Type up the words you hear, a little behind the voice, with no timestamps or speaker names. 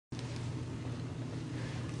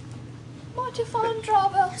mighty fine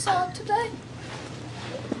drive outside today.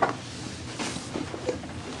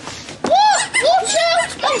 What? Watch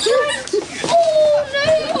out, my friends! Oh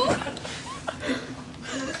no!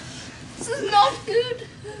 This is not good.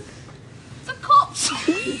 The cops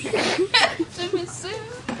get to me soon,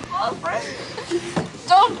 my friend.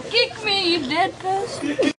 Don't kick me, you dead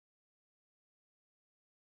person.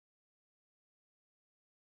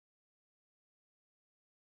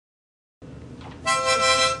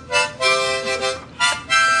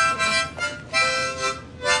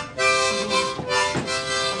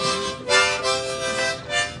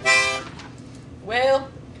 Well,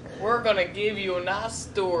 we're gonna give you a nice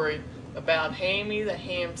story about Hammie the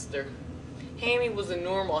hamster. Hammie was a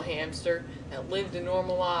normal hamster that lived a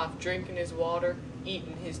normal life, drinking his water,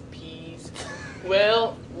 eating his peas.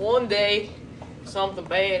 Well, one day, something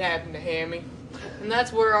bad happened to Hammie, and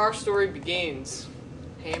that's where our story begins.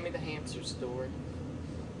 Hammie the hamster story.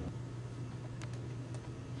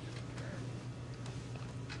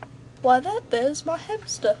 Why, there's my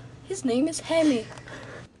hamster. His name is Hammie.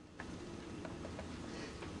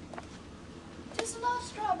 It's a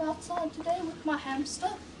nice drive outside today with my hamster.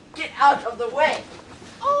 Get out of the way!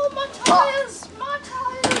 Oh, my tires! My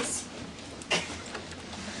tires!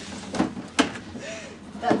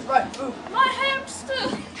 That's right, move. My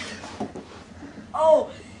hamster! Oh,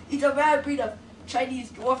 it's a rare breed of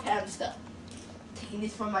Chinese dwarf hamster. Taking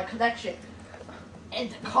this from my collection. And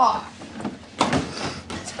the car.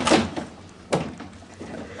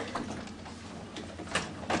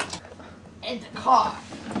 And the car.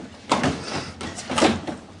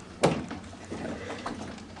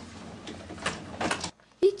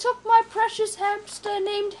 He took my precious hamster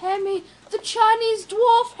named Hammie, the Chinese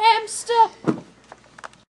dwarf hamster.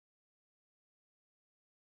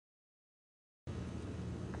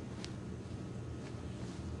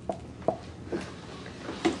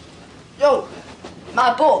 Yo,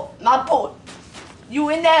 my boy. You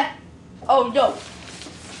in there? Oh, yo.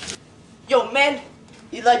 Yo, man,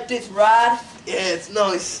 you like this ride? Yeah, it's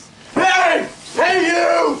nice. Hey! Hey,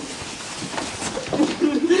 you!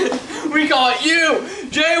 We caught you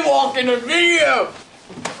jaywalking a video!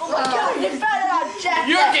 Oh my God, they found out I jacked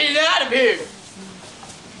You're that. getting out of here!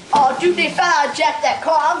 Oh, dude, they found out I jacked that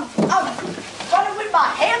car. I'm running with my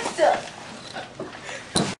hamster.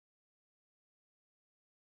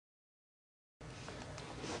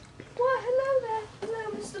 Why, hello there. Hello,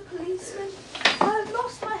 Mr. Policeman. I've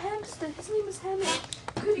lost my hamster. His name is Hammie.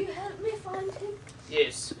 Could you help me find him?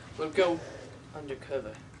 Yes, we'll go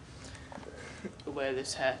undercover. Wear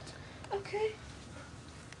this hat. Okay.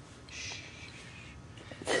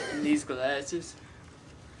 And these glasses.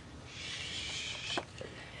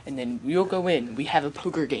 And then you'll go in. We have a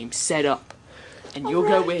poker game set up. And you'll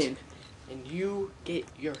go in and you get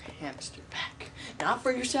your hamster back. Not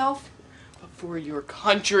for yourself, but for your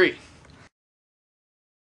country.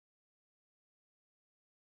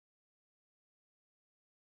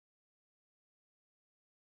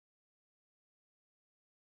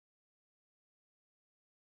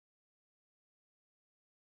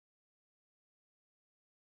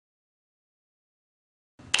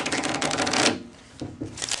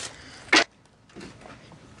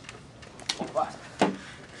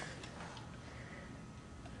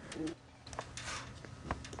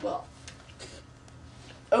 Well,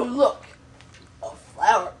 oh look, a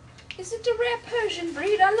flower. Is it a rare Persian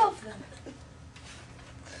breed? I love them.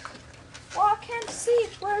 Well, I can't see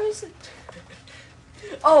it. Where is it?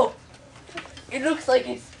 Oh, it looks like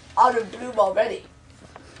it's out of bloom already.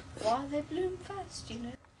 Why, they bloom fast, you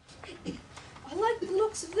know. I like the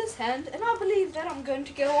looks of this hand, and I believe that I'm going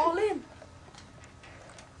to go all in.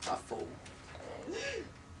 A fool.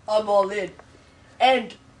 I'm all in.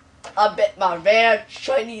 And I bet my rare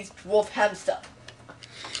Chinese dwarf hamster.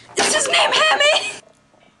 Is his name Hammie?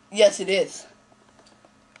 Yes, it is.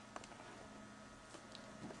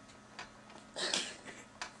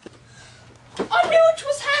 I knew it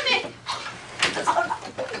was Hammie.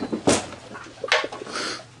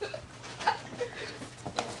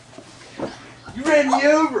 You ran me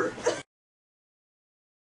over.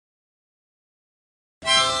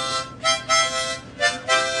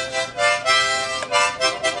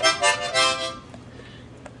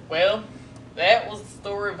 Well, that was the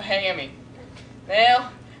story of Hammie.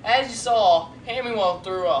 Now, as you saw, Hammie went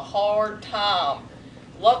through a hard time.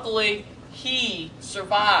 Luckily, he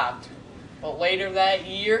survived. But later that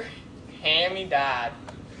year, Hammie died.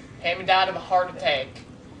 Hammie died of a heart attack.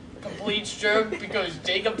 Complete stroke because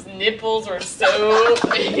Jacob's nipples are so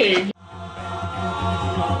big.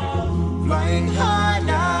 Flying high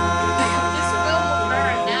now.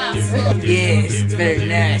 This will burn now. Yeah. Yes, it's very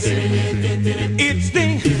nice. It's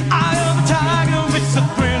the eye of the tiger, it's the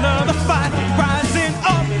thrill of the fight, rising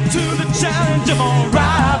up to the challenge of all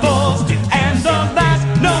rivals. And the last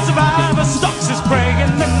known survivor stalks his prey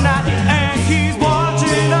in the night, and he's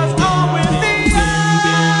watching us all with the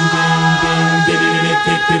eye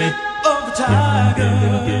of the tiger.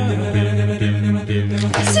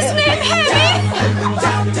 Is his name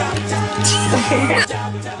Hammie?